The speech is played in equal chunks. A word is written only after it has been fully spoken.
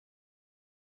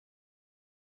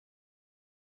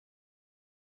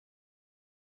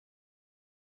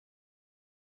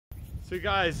So you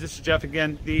guys, this is Jeff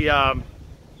again.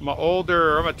 My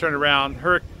older, I'm gonna turn it around.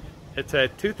 It's a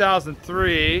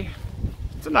 2003.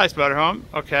 It's a nice motorhome.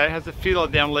 Okay, it has a few little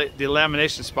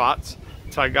delamination spots.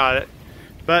 That's how I got it.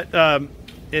 But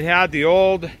it had the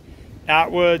old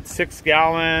Atwood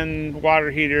 6-gallon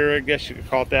water heater. I guess you could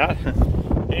call it that.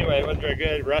 Anyway, it wasn't very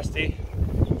good, rusty.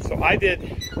 So I did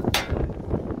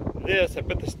this. I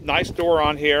put this nice door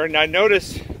on here, and I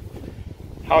noticed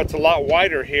how it's a lot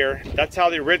wider here. That's how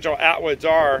the original Atwoods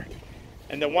are.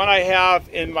 And the one I have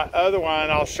in my other one,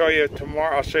 I'll show you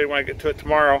tomorrow. I'll show you when I get to it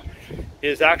tomorrow.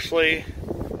 Is actually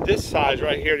this size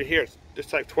right here to here.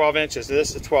 It's like 12 inches. And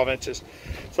this is 12 inches.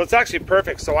 So it's actually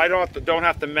perfect. So I don't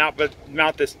have to mount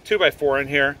this 2x4 in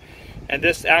here. And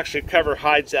this actually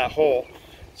hides that hole.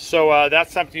 So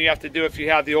that's something you have to do if you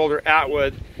have the older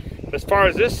Atwood. As far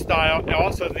as this style,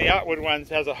 also the Atwood ones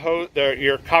has a hose.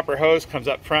 Your copper hose comes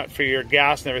up front for your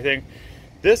gas and everything.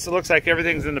 This looks like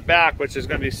everything's in the back, which is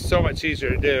going to be so much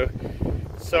easier to do.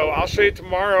 So I'll show you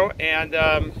tomorrow, and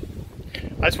I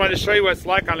just wanted to show you what it's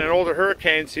like on an older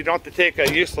Hurricane, so you don't have to take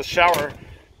a useless shower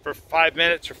for 5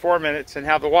 minutes or 4 minutes and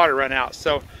have the water run out.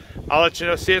 So I'll let you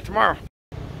know. See you tomorrow.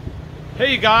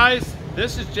 Hey you guys,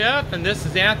 this is Jeff and this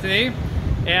is Anthony.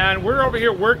 And we're over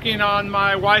here working on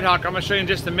my White Hawk. I'm going to show you in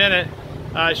just a minute.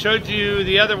 I showed you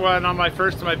the other one on my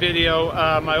video,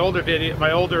 my older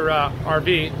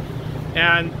RV.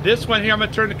 And this one here, I'm going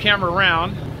to turn the camera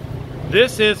around.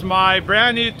 This is my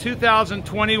brand new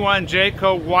 2021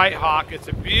 Jayco White Hawk. It's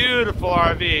a beautiful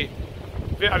RV.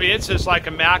 I mean, it's just like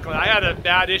immaculate. I had a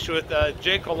bad issue with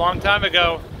Jayco a long time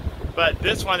ago, but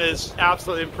this one is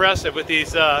absolutely impressive with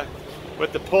these,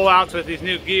 with the pullouts, with these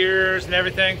new gears and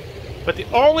everything. But the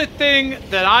only thing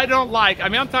that I don't like, I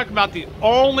mean, I'm talking about the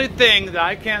only thing that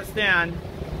I can't stand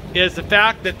is the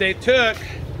fact that they took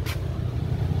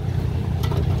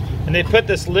and they put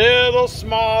this little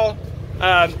small,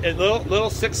 little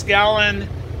 6-gallon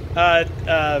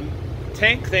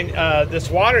tank thing, this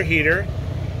water heater.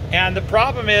 And the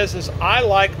problem is I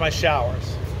like my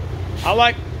showers. I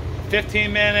like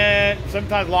 15-minute,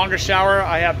 sometimes longer shower.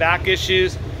 I have back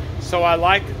issues. So I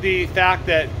like the fact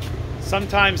that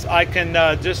sometimes I can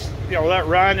just, let it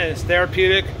run and it's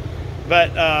therapeutic.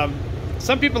 But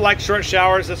some people like short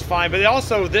showers, that's fine. But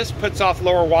also, this puts off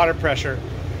lower water pressure.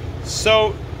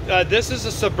 So this is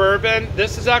a Suburban.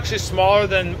 This is actually smaller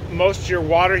than most of your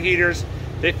water heaters.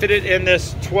 They fit it in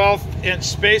this 12-inch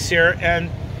space here. And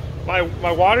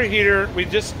my water heater we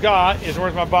just got is,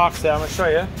 where's my box at? I'm going to show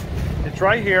you. It's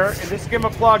right here. And just give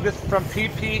them a plug. This is from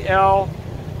PPL.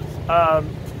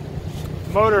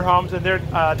 Motorhomes, and they're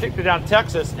I think they're down in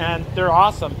Texas, and they're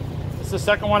awesome. This is the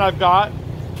second one I've got.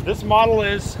 This model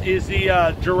is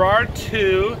the Girard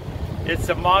 2. It's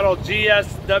a model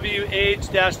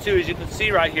GSWH-2, as you can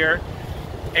see right here.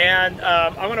 And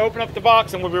I'm going to open up the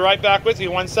box, and we'll be right back with you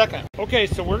in 1 second. Okay,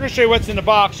 so we're going to show you what's in the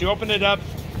box. You open it up,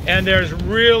 and there's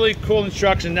really cool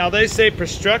instructions. Now they say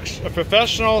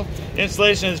professional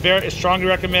installation is strongly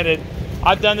recommended.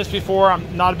 I've done this before.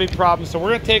 I'm not a big problem. So we're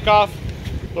going to take off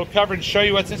little cover and show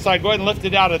you what's inside. Go ahead and lift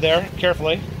it out of there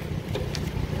carefully.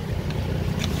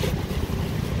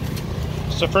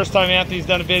 It's the first time Anthony's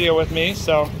done a video with me,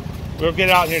 so we'll get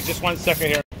it out in here just 1 second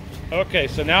here. Okay,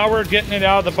 so now we're getting it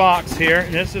out of the box here,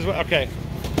 and this is what, okay.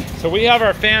 So we have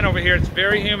our fan over here. It's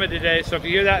very humid today, so if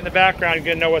you hear that in the background,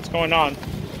 you're gonna know what's going on.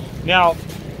 Now,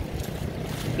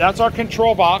 that's our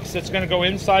control box that's gonna go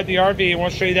inside the RV, and we'll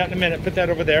show you that in a minute. Put that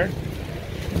over there.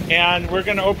 And we're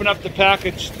gonna open up the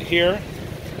package here.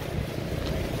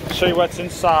 Show you what's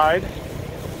inside.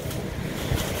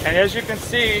 And as you can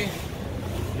see,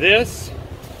 this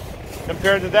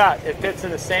compared to that, it fits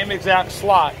in the same exact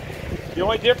slot. The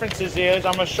only difference is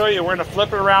I'm going to show you, we're going to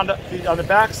flip it around on the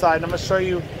back side, and I'm going to show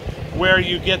you where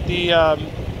you get the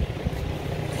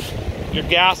your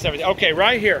gas and everything. Okay,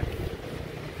 right here.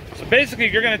 So basically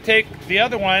you're going to take the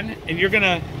other one and we're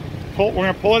going to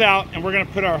pull it out, and we're going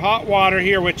to put our hot water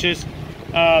here, which is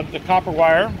the copper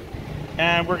wire.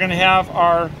 And we're going to have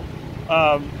our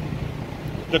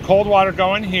the cold water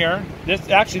going here. This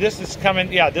is coming.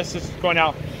 Yeah, this is going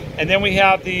out. And then we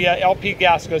have the LP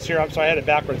gas goes here. I'm sorry, I had it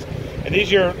backwards. And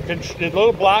these are the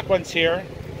little black ones here.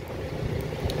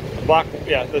 Black.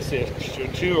 Yeah, let's see.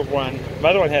 Two of one. My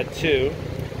other one had two.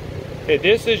 Okay,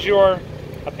 this is your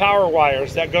power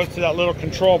wires that goes to that little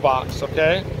control box.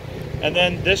 Okay, and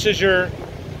then this is your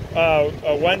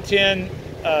 110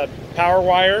 power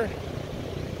wire.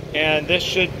 And this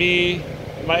should be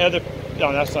my other,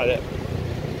 no, that's not it.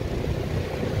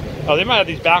 Oh, they might have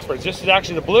these backwards. This is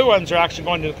actually, the blue ones are actually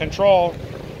going to the control,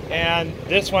 and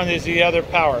this one is the other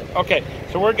power. Okay,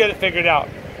 so we're getting it figured out.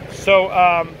 So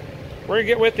we're gonna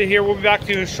get with it here. We'll be back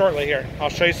to you shortly here. I'll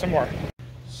show you some more.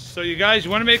 So you guys,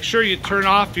 you wanna make sure you turn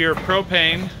off your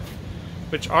propane,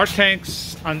 which our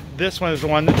tanks on this one is the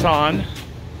one that's on.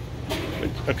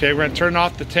 Okay, we're gonna turn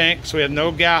off the tank so we have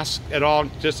no gas at all,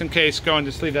 just in case. Go and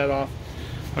just leave that off.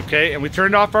 Okay, and we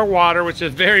turned off our water, which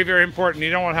is very, very important. You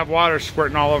don't want to have water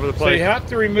squirting all over the place. So you have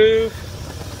to remove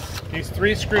these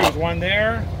 3 screws. One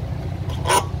there,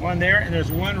 and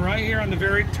there's one right here on the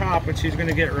very top, which he's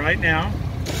gonna get right now.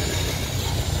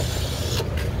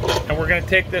 And we're gonna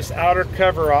take this outer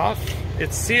cover off.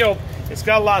 It's sealed. It's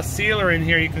got a lot of sealer in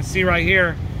here, you can see right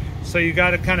here. So you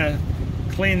gotta kind of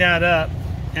clean that up.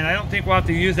 And I don't think we'll have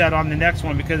to use that on the next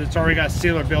one because it's already got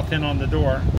sealer built in on the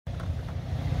door.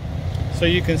 So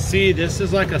you can see this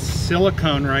is like a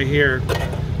silicone right here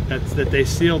that they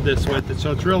sealed this with.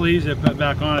 So it's real easy to put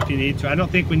back on if you need to. I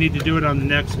don't think we need to do it on the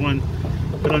next one,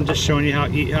 but I'm just showing you how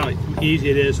easy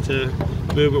it is to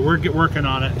move it. We're working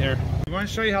on it here. I want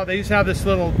to show you how these have this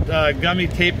little gummy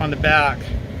tape on the back.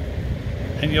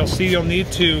 And you'll see you'll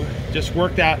need to just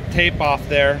work that tape off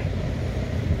there.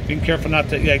 Being careful not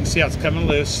to, yeah, you can see how it's coming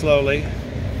loose slowly.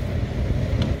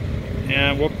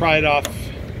 And we'll pry it off.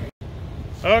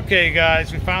 Okay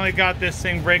guys, we finally got this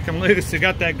thing breaking loose. It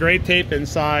got that gray tape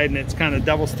inside and it's kind of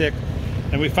double stick.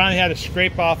 And we finally had to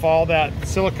scrape off all that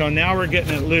silicone. Now we're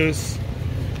getting it loose.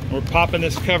 We're popping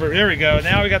this cover, there we go.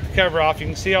 Now we got the cover off. You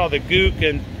can see all the gook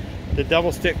and the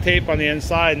double stick tape on the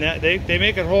inside, and they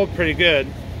make it hold pretty good.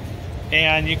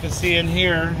 And you can see in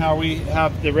here how we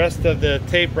have the rest of the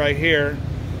tape right here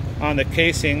on the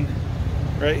casing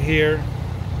right here,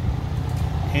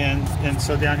 and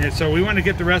so down here. So we want to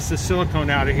get the rest of the silicone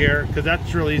out of here because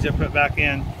that's really easy to put back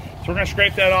in. So we're going to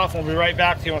scrape that off and we'll be right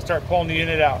back to you and we'll start pulling the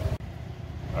unit out.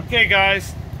 Okay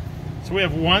guys, so we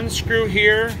have 1 screw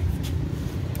here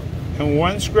and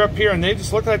 1 screw up here, and they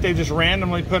just look like they just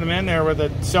randomly put them in there with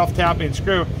a self-tapping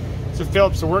screw. So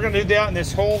Phillips, so we're going to do that and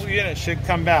this whole unit should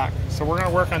come back. So we're going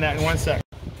to work on that in 1 sec.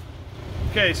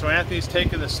 Okay, so Anthony's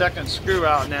taking the 2nd screw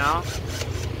out now.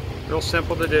 Real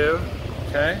simple to do,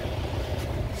 okay?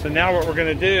 So now what we're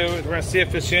gonna do is we're gonna see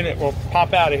if this unit will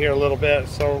pop out of here a little bit.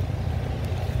 So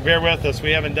bear with us,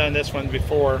 we haven't done this one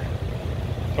before.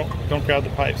 Don't grab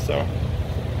the pipe, so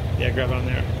yeah, grab on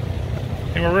there.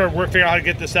 And we're gonna figure out how to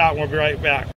get this out and we'll be right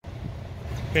back.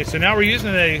 Okay, so now we're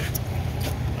using a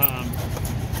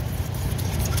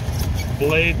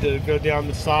blade to go down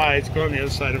the sides, go on the other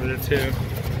side over there too,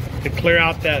 to clear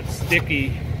out that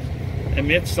sticky. And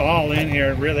it's all in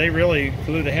here. They really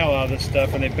glue the hell out of this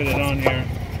stuff when they put it on here.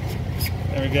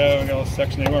 There we go. We got a little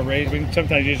section there. We want to raise. We can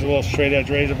sometimes use a little straight edge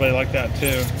razor blade like that too.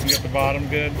 You get the bottom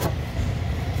good.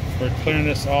 We're clearing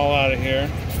this all out of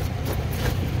here.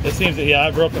 It seems that, yeah,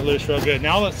 I broke it loose real good.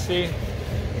 Now let's see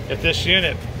if this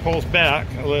unit pulls back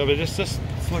a little bit. Just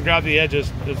grab the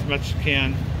edges as much as you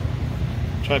can.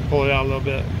 Try to pull it out a little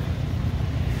bit.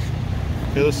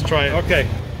 Okay, let's try it. Okay,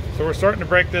 so we're starting to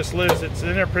break this loose. It's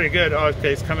in there pretty good. Oh,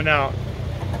 okay, it's coming out.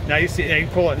 Now you see, you can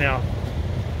pull it now.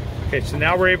 Okay, so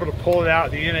now we're able to pull it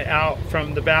out, the unit out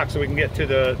from the back, so we can get to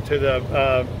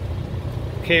the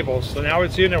cables. So now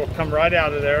its unit will come right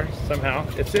out of there somehow.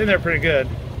 It's in there pretty good.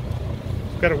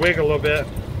 It's got to wiggle a little bit.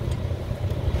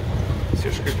 Let's see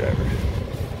your screwdriver.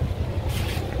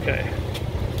 Okay,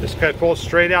 just got to pull it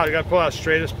straight out. You got to pull it out as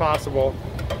straight as possible.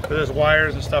 There's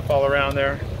wires and stuff all around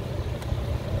there.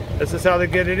 This is how they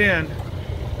get it in.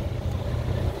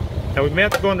 Now we may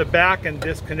have to go in the back and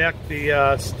disconnect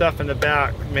the stuff in the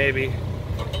back, maybe.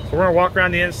 So we're gonna walk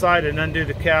around the inside and undo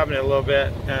the cabinet a little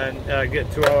bit and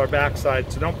get to all our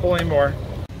backside. So don't pull anymore.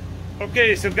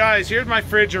 Okay, so guys, here's my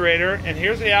refrigerator and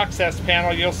here's the access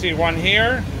panel. You'll see one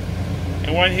here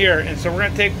and one here. And so we're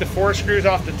gonna take the 4 screws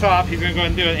off the top. He's gonna go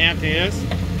ahead and do it, Anthony is.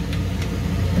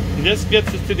 And this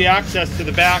gets us to the access to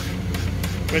the back,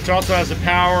 which also has the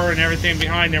power and everything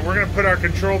behind there. We're gonna put our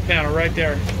control panel right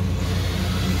there.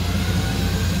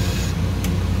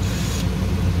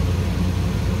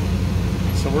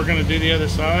 So we're gonna do the other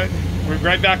side. We'll be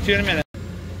right back to you in a minute.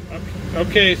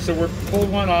 Okay, so we're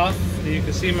pulled one off. You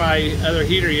can see my other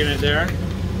heater unit there.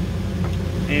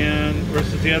 And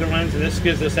versus the other ones, and this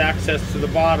gives us access to the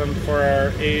bottom for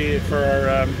our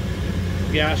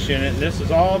gas unit. And this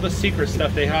is all the secret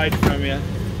stuff they hide from you.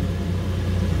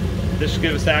 This should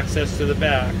give us access to the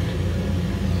back.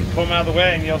 You pull them out of the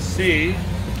way and you'll see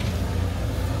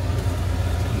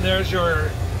there's your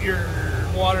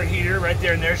water heater right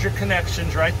there, and there's your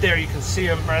connections right there. You can see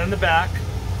them right in the back,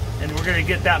 and we're going to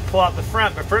get that pull out the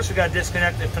front, but first we got to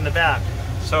disconnect it from the back.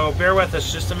 So bear with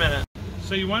us just a minute.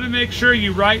 So you want to make sure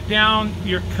you write down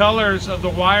your colors of the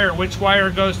wire, which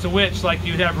wire goes to which. Like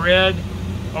you'd have red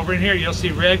over in here, you'll see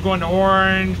red going to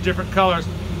orange, different colors.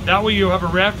 That way you'll have a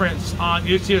reference on,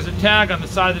 you see there's a tag on the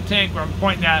side of the tank where I'm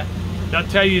pointing at. That'll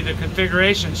tell you the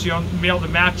configuration, so you'll be able to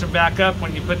match them back up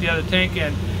when you put the other tank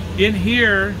in. In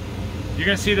here, you're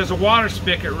gonna see there's a water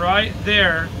spigot right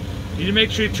there. You need to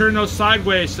make sure you turn those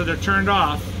sideways so they're turned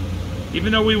off.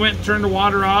 Even though we went and turned the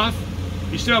water off,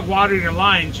 you still have water in your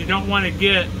lines. You don't want to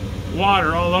get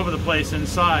water all over the place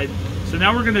inside. So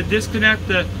now we're going to disconnect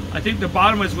the, I think the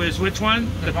bottom was which one?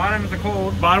 The bottom is the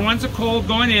cold. Bottom one's the cold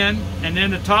going in, and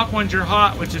then the top one's your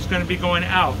hot, which is going to be going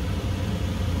out.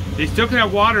 They still can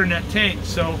have water in that tank,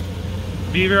 so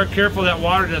be very careful that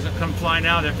water doesn't come flying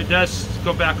out. If it does,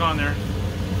 go back on there.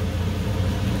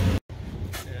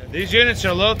 These units are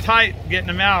a little tight getting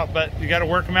them out, but you got to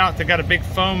work them out. They got a big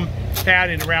foam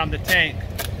padding around the tank.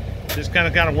 Just kind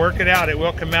of got to work it out. It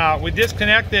will come out. We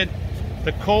disconnected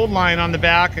the cold line on the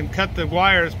back and cut the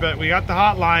wires, but we got the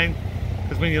hot line,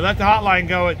 because when you let the hot line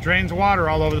go, it drains water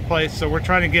all over the place. So we're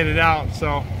trying to get it out.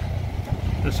 So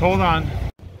just hold on.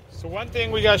 So one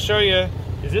thing we got to show you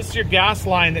is this is your gas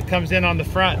line that comes in on the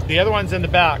front. The other one's in the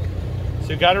back. So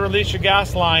you got to release your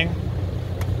gas line,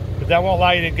 but that won't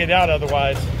allow you to get out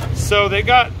otherwise. So they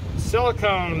got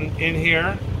silicone in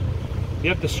here. You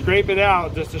have to scrape it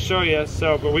out just to show you.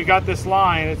 So, but we got this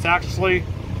line. It's actually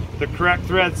the correct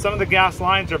thread. Some of the gas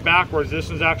lines are backwards. This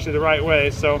one's actually the right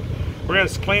way. So we're going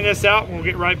to clean this out and we'll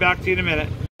get right back to you in a minute.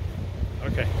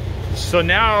 Okay. So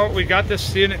now we got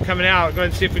this unit coming out. Go ahead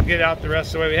and see if we can get it out the rest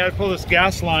of the way. We had to pull this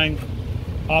gas line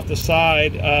off the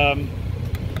side. Yeah,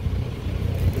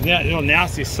 little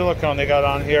nasty silicone they got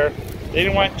on here. They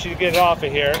didn't want you to get it off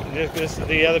of here. This is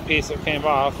the other piece that came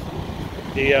off,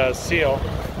 the seal.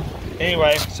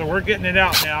 Anyway, so we're getting it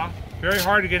out now. Very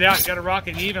hard to get out. You got to rock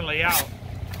it evenly out.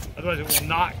 Otherwise it will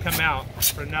not come out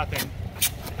for nothing.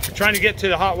 We're trying to get to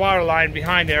the hot water line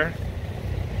behind there.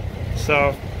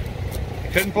 So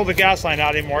couldn't pull the gas line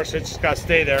out anymore, so it's just got to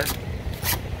stay there.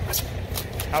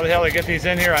 How the hell they get these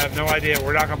in here, I have no idea.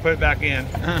 We're not going to put it back in.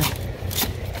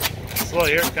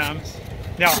 Slowly, here it comes.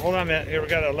 Now, hold on a minute. Here, we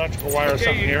got an electrical wire or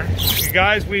something here. You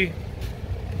guys, we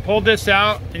pulled this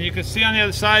out, and you can see on the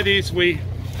other side of these, there's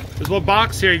a little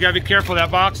box here. You got to be careful. That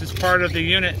box is part of the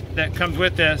unit that comes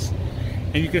with this.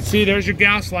 And you can see there's your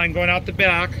gas line going out the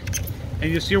back. And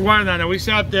you see your wire line. Now, we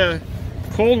still have the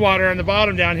cold water on the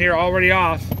bottom down here already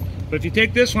off. But if you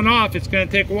take this one off, it's going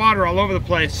to take water all over the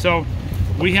place. So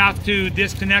we have to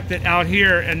disconnect it out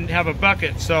here and have a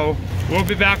bucket. So we'll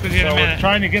be back with you in a minute. We're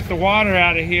trying to get the water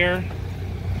out of here.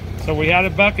 So we had a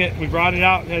bucket, we brought it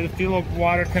out, had a few little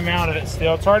water come out of it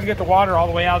still. It's hard to get the water all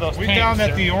the way out of those tanks. We found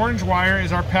that the orange wire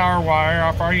is our power wire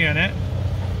off our unit,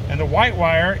 and the white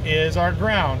wire is our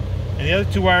ground. And the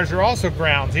other two wires are also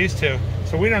grounds, these two.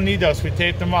 So we don't need those, we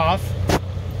taped them off.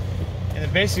 And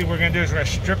then basically what we're gonna do is we're gonna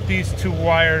strip these two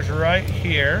wires right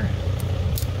here.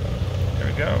 There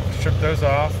we go, strip those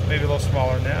off, maybe a little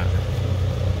smaller than that.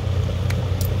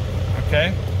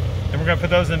 Okay, then we're gonna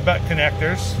put those in butt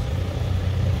connectors.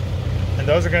 And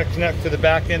those are going to connect to the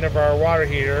back end of our water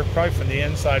heater, probably from the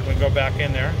inside when we go back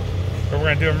in there. But we're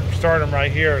going to do them, start them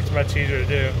right here. It's much easier to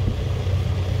do.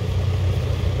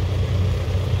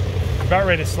 About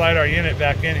ready to slide our unit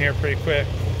back in here pretty quick.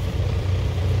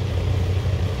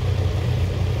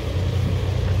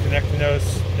 We're connecting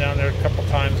those down there a couple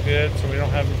times good, so we don't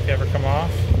have them ever come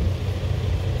off.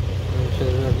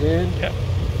 Yep.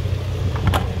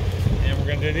 And we're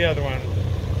going to do the other one.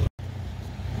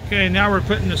 Okay, now we're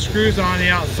putting the screws on the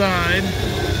outside.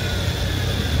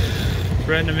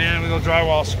 Threading them in with little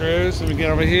drywall screws. Let me get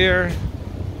over here.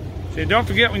 See, don't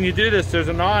forget when you do this, there's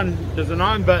an on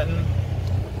button.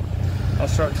 I'll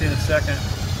start to you in a second.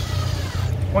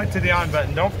 Point to the on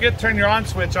button. Don't forget to turn your on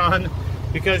switch on,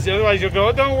 because otherwise you'll go,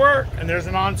 it don't work. And there's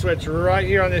an on switch right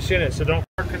here on this unit. So don't.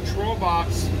 Our control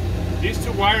box, these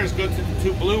two wires go to the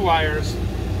two blue wires.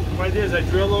 What I did is I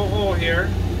drill a little hole here.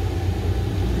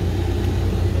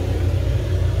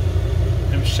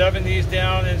 I'm shoving these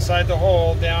down inside the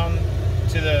hole, down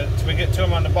to the, till we get to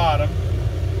them on the bottom.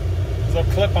 There's a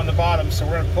little clip on the bottom, so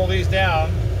we're going to pull these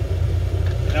down.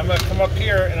 And I'm going to come up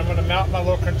here and I'm going to mount my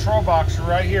little control box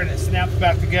right here, and it snaps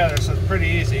back together, so it's pretty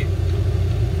easy.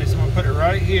 Okay, so I'm going to put it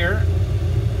right here.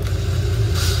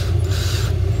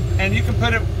 And you can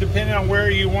put it depending on where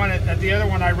you want it. At the other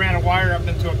one, I ran a wire up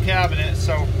into a cabinet,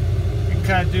 so you can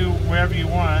kind of do wherever you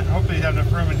want. Hopefully you have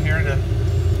enough room in here to.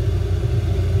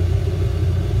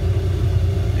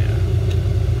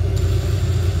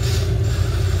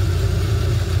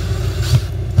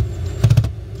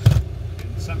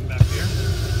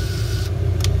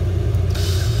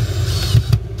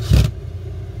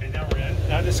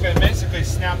 I'm just going to basically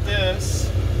snap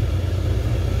this.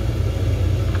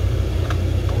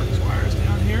 Pull these wires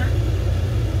down here.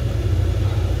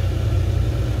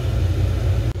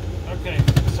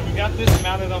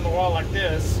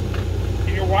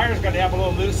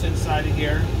 this inside of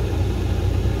here.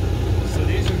 So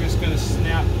these are just going to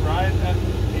snap right up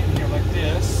in here like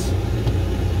this.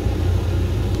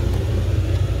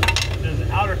 There's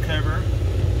an outer cover.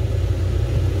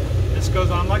 This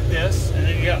goes on like this, and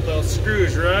then you got little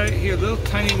screws right here, little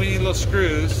tiny weeny little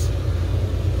screws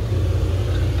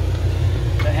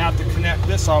that have to connect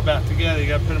this all back together. You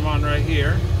got to put them on right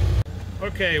here.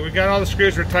 Okay, we got all the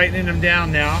screws. We're tightening them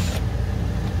down now.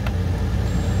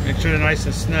 Make sure they're nice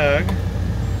and snug.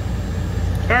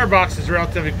 Power box is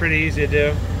relatively pretty easy to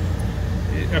do.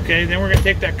 Okay, then we're going to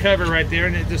take that cover right there,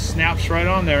 and it just snaps right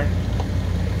on there.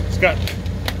 It's got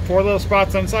 4 little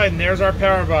spots on the side, and there's our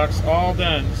power box all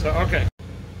done. So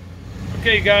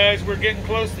okay guys, we're getting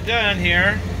close to done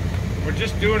here. We're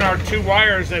just doing our 2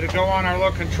 wires that go on our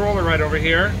little controller right over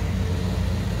here,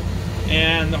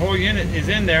 and the whole unit is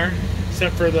in there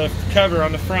except for the cover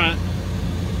on the front.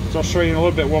 So I'll show you in a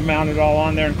little bit. We'll mount it all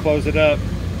on there and close it up.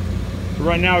 But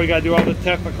right now we got to do all the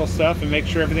technical stuff and make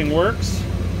sure everything works.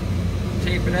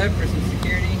 Tape it up for some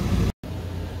security.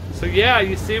 So yeah,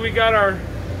 you see we got our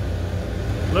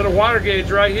little water gauge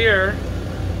right here,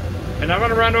 and I'm going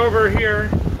to run over here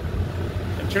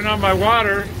and turn on my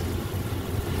water,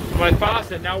 my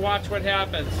faucet. Now watch what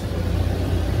happens.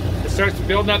 It starts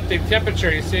building up the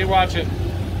temperature. You see, watch it.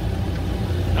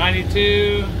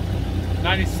 92,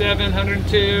 97,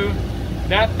 102.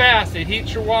 That fast. It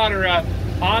heats your water up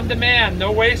on demand.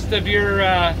 No waste of your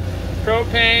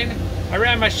propane. I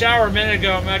ran my shower a minute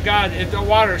ago. My God, the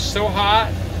water is so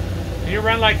hot. You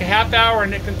run like a half hour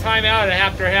and it can time out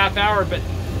after a half hour, but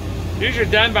usually you're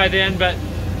done by then. But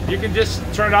you can just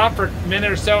turn it off for a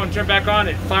minute or so and turn it back on.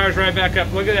 It fires right back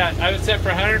up. Look at that. I would set for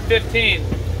 115.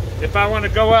 If I want to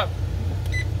go up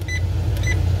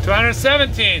to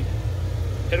 117,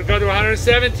 it'll go to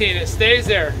 117. It stays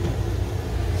there.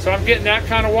 So I'm getting that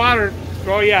kind of water.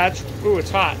 Oh yeah,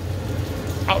 it's hot.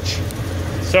 Ouch.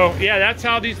 So yeah, that's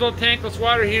how these little tankless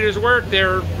water heaters work.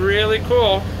 They're really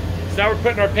cool. So now we're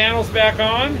putting our panels back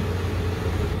on,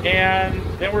 and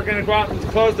then we're gonna go out and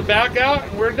close the back out,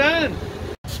 and we're done.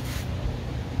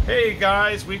 Hey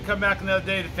guys, we come back another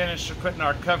day to finish putting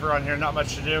our cover on here. Not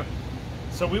much to do.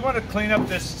 So we want to clean up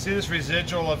this, see this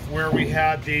residual of where we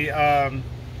had the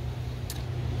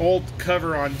old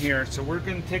cover on here. So we're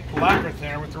gonna take the lacquer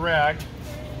thinner with the rag,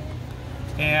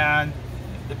 and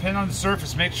depending on the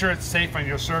surface, make sure it's safe on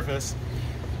your surface.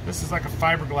 This is like a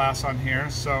fiberglass on here,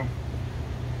 so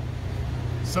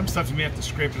some stuff you may have to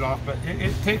scrape it off, but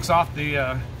it takes off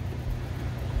the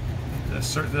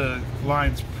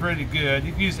lines pretty good.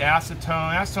 You can use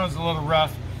acetone. Acetone's a little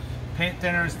rough. Paint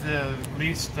thinner is the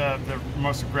least, the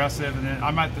most aggressive, and then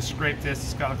I might have to scrape this.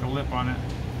 It's got like a lip on it,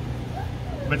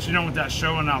 but you don't want that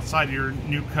showing outside of your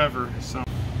new cover.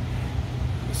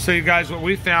 So you guys, what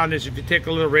we found is if you take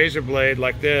a little razor blade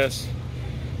like this,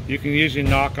 you can usually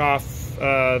knock off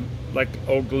like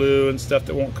old glue and stuff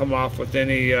that won't come off with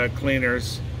any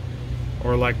cleaners,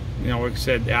 or like, you know, like I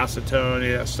said, acetone,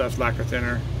 any of that stuff, lacquer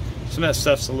thinner. Some of that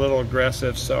stuff's a little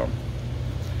aggressive, so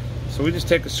we just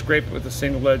take a scrape with a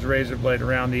single edge razor blade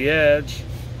around the edge,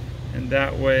 and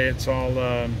that way it's all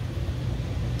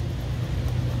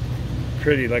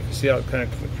pretty. Like you see how it kind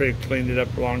of pretty cleaned it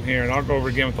up along here. And I'll go over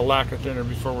again with the lacquer thinner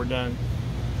before we're done.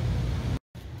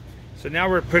 So now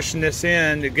we're pushing this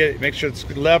in to make sure it's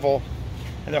level,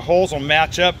 and the holes will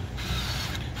match up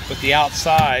with the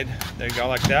outside. There you go,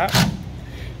 like that.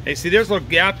 Hey, see, there's a little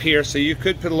gap here, so you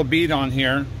could put a little bead on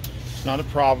here. Not a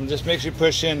problem. Just make sure you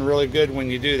push in really good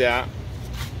when you do that.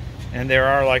 And there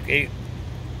are like 8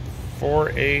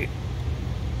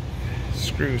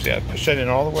 screws. Yeah, push that in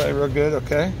all the way real good.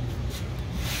 Okay.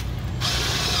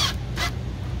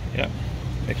 Yeah.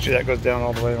 Make sure that goes down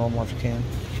all the way a little more if you can.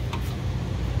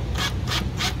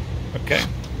 Okay.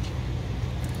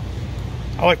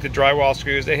 I like the drywall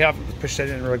screws. They have push that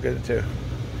in really good too.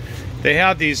 They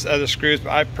have these other screws,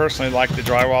 but I personally like the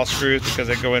drywall screws because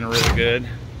they go in really good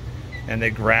and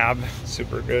they grab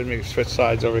super good. Maybe switch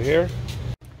sides over here.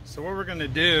 So what we're going to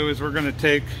do is we're going to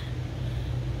take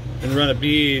and run a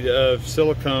bead of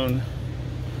silicone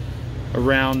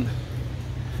around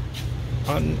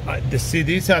to see,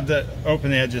 these have the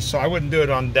open edges, so I wouldn't do it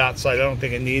on that side. I don't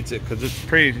think it needs it because it's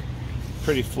pretty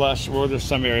flush. Well, there's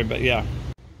some area, but yeah.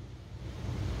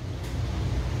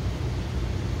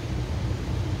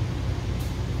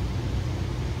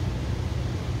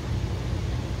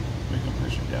 Make them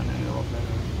push it down in a little bit.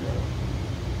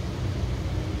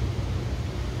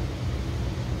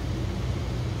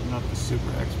 I'm not the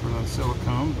super expert on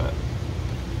silicone, but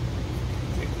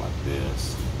take it like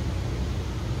this.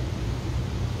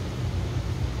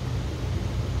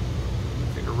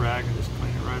 Take a rag and just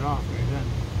clean it right off when you're done.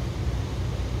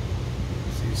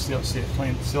 See You still see it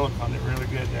clean silicone it really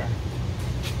good there.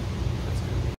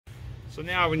 So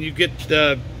now when you get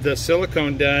the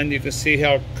silicone done, you can see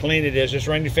how clean it is. Just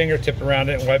run your fingertip around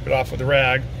it and wipe it off with a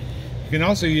rag. You can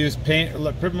also use paint,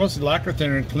 mostly lacquer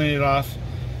thinner, and clean it off.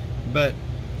 But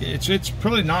it's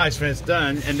pretty nice when it's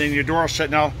done. And then your door will shut.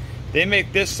 Now they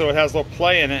make this so it has a little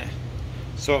play in it,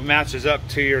 so it matches up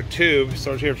to your tube.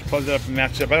 So here, close it up and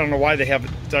match it up. I don't know why they have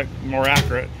it done more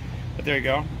accurate, but there you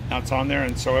go. Now it's on there,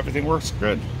 and so everything works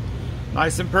good.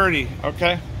 Nice and pretty.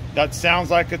 Okay, that sounds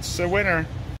like it's a winner.